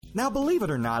Now, believe it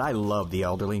or not, I love the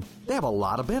elderly. They have a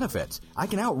lot of benefits. I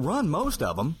can outrun most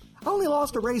of them. I only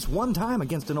lost a race one time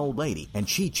against an old lady, and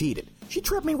she cheated. She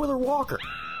tripped me with her walker.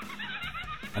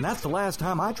 And that's the last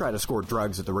time I tried to score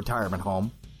drugs at the retirement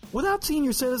home. Without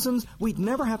senior citizens, we'd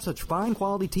never have such fine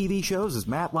quality TV shows as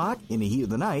Matlock, In the Heat of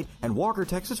the Night, and Walker,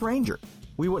 Texas Ranger.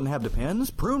 We wouldn't have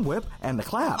Depends, Prune Whip, and The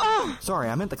Clap. Sorry,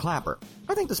 I meant The Clapper.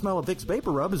 I think the smell of Vicks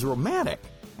Vapor Rub is romantic.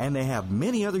 And they have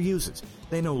many other uses.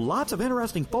 They know lots of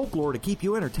interesting folklore to keep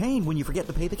you entertained when you forget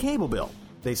to pay the cable bill.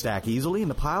 They stack easily in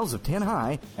the piles of 10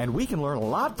 high, and we can learn a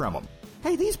lot from them.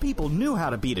 Hey, these people knew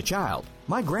how to beat a child.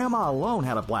 My grandma alone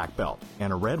had a black belt,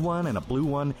 and a red one, and a blue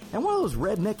one, and one of those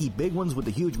rednecky big ones with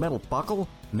the huge metal buckle.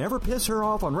 Never piss her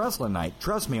off on wrestling night,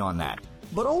 trust me on that.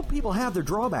 But old people have their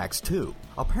drawbacks, too.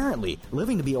 Apparently,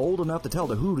 living to be old enough to tell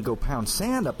the Who to go pound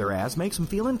sand up their ass makes them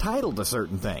feel entitled to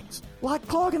certain things. Like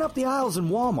clogging up the aisles in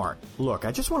Walmart. Look,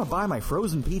 I just want to buy my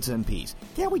frozen pizza in peace.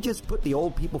 Can't we just put the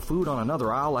old people food on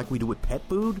another aisle like we do with pet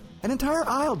food? An entire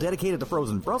aisle dedicated to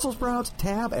frozen Brussels sprouts,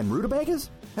 tab, and rutabagas?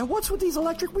 And what's with these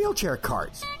electric wheelchair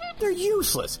carts? They're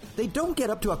useless. They don't get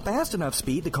up to a fast enough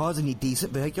speed to cause any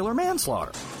decent vehicular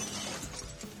manslaughter.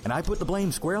 And I put the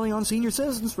blame squarely on senior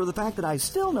citizens for the fact that I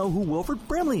still know who Wilford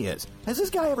Brimley is. Has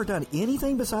this guy ever done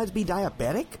anything besides be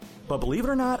diabetic? But believe it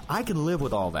or not, I can live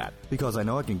with all that, because I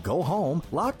know I can go home,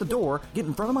 lock the door, get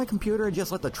in front of my computer, and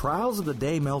just let the trials of the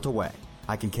day melt away.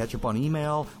 I can catch up on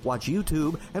email, watch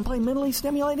YouTube, and play mentally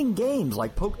stimulating games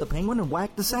like Poke the Penguin and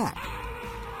Whack the Sack.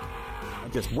 I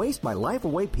just waste my life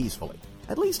away peacefully,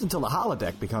 at least until the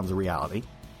holodeck becomes a reality.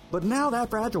 But now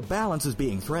that fragile balance is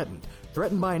being threatened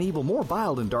by an evil more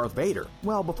vile than Darth Vader.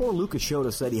 Well, before Lucas showed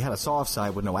us that he had a soft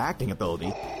side with no acting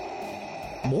ability.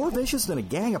 More vicious than a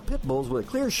gang of pit bulls with a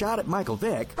clear shot at Michael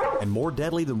Vick, and more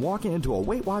deadly than walking into a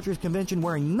Weight Watchers convention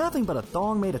wearing nothing but a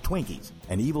thong made of Twinkies.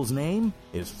 And evil's name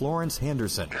is Florence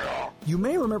Henderson. You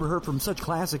may remember her from such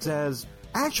classics as...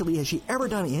 Actually, has she ever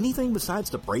done anything besides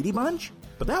the Brady Bunch?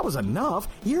 But that was enough.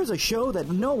 Here's a show that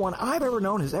no one I've ever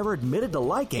known has ever admitted to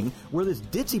liking, where this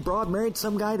ditzy broad married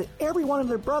some guy that everyone and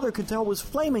their brother could tell was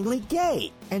flamingly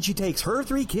gay. And she takes her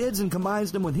 3 kids and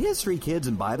combines them with his 3 kids,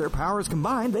 and by their powers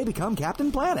combined, they become Captain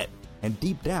Planet. And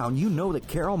deep down, you know that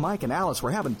Carol, Mike, and Alice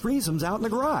were having threesomes out in the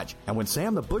garage. And when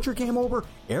Sam the Butcher came over,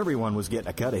 everyone was getting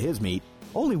a cut of his meat.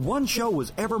 Only one show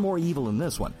was ever more evil than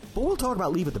this one, but we'll talk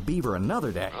about Leave It to Beaver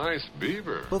another day. Nice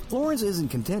beaver. But Florence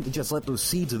isn't content to just let those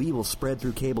seeds of evil spread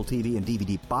through cable TV and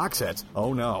DVD box sets.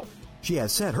 Oh no. She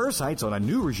has set her sights on a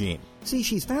new regime. See,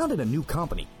 she's founded a new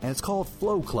company, and it's called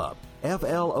Flow Club.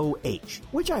 FLOH,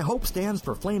 which I hope stands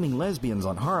for Flaming Lesbians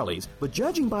on Harleys, but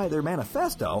judging by their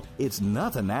manifesto, it's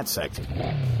nothing that sexy.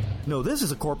 No, this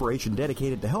is a corporation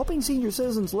dedicated to helping senior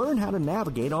citizens learn how to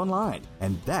navigate online,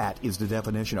 and that is the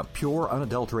definition of pure,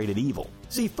 unadulterated evil.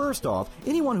 See, first off,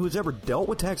 anyone who's ever dealt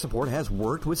with tech support has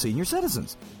worked with senior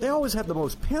citizens. They always have the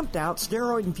most pimped-out,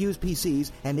 steroid-infused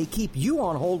PCs, and they keep you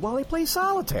on hold while they play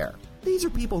solitaire. These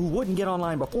are people who wouldn't get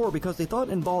online before because they thought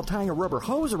it involved tying a rubber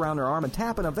hose around their arm and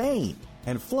tapping a vein.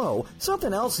 And Flo,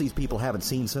 something else these people haven't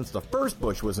seen since the first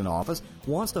Bush was in office,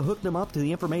 wants to hook them up to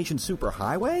the information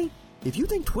superhighway? If you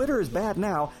think Twitter is bad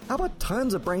now, how about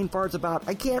tons of brain farts about,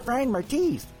 I can't find my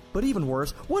teeth? But even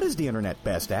worse, what is the internet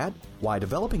best at? Why,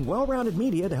 developing well-rounded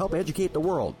media to help educate the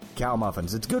world. Cow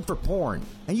muffins, it's good for porn.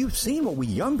 And you've seen what we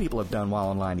young people have done while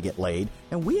online to get laid,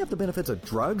 and we have the benefits of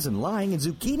drugs and lying and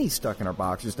zucchini stuck in our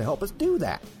boxers to help us do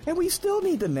that. And we still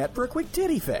need the net for a quick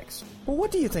titty fix. Well,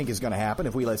 what do you think is going to happen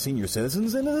if we let senior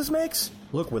citizens into this mix?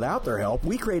 Look, without their help,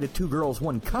 we created 2 girls,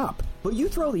 1 cup. But you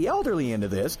throw the elderly into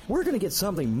this, we're going to get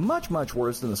something much, much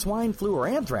worse than the swine flu or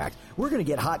anthrax. We're going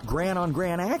to get hot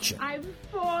gran-on-gran action. I've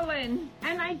fallen,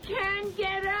 and I can't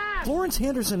get up. Florence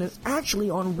Henderson is actually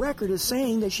on record as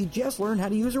saying that she just learned how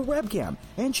to use her webcam,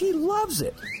 and she loves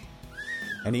it.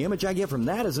 And the image I get from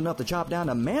that is enough to chop down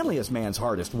the manliest man's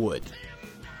hardest wood.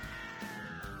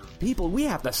 People, we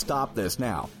have to stop this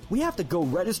now. We have to go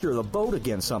register the vote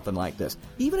against something like this,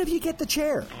 even if you get the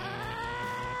chair.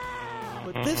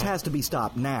 But this has to be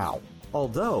stopped now.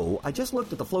 Although, I just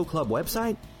looked at the Flow Club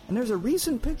website, and there's a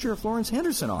recent picture of Florence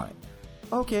Henderson on it.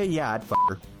 Okay, yeah, I'd f***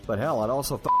 her. But hell, I'd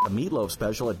also f*** a meatloaf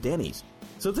special at Denny's.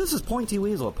 So this is Point T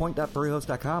Weasel at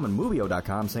point.furryhost.com and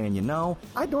Movio.com saying, you know,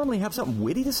 I'd normally have something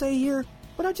witty to say here,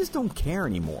 but I just don't care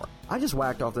anymore. I just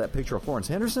whacked off that picture of Florence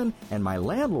Henderson, and my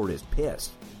landlord is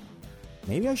pissed.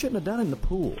 Maybe I shouldn't have done it in the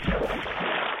pool.